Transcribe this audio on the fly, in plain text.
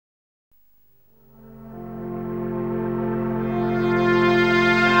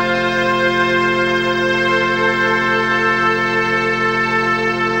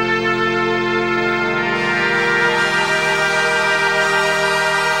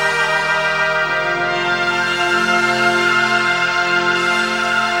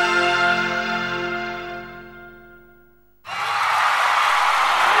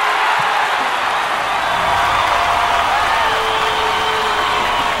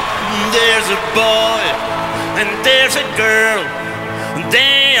There's a boy and there's a girl.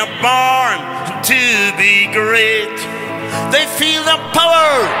 They are born to be great. They feel the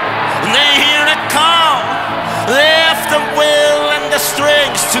power, they hear the call. They have the will and the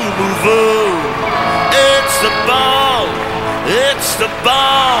strength to move on. It's the ball, it's the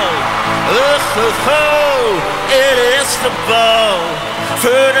ball. Oh, oh, oh, it is the ball.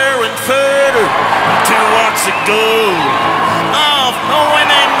 Further and further towards the goal of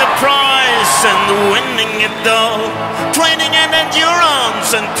winning the prize and winning it all. Training and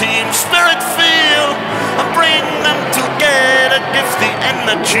endurance and team spirit feel, bring them together, give the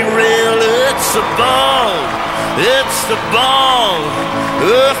energy real. It's the ball, it's the ball.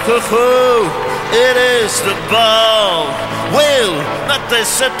 Oh, oh, oh, it is the ball. Will, the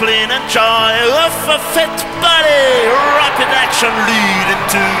discipline and joy of a fit body, rapid action leading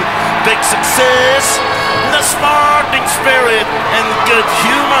to big success. The sporting spirit and good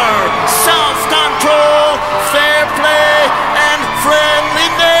humor, self-control, fair play and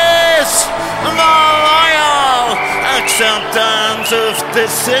friendliness. The loyal acceptance of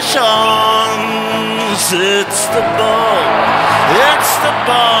decisions. It's the ball, it's the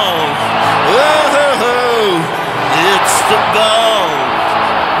ball. Oh, oh, oh. It's the ball.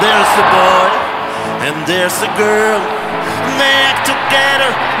 There's the boy and there's the girl. They act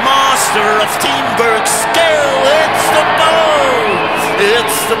together, master of teamwork skill. It's the ball,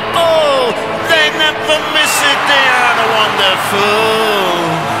 it's the ball. They never miss it, they are the wonderful.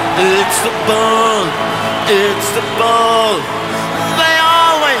 It's the ball, it's the ball. They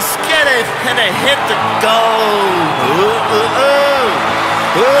always get it and they hit the goal. Oh, oh, oh.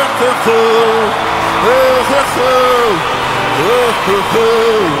 Oh, oh, oh. Oh, oh, oh, oh, oh,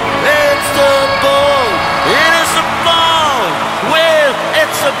 oh. It's the ball, it is the ball. Well,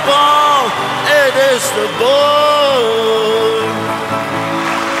 it's the ball, it is the ball.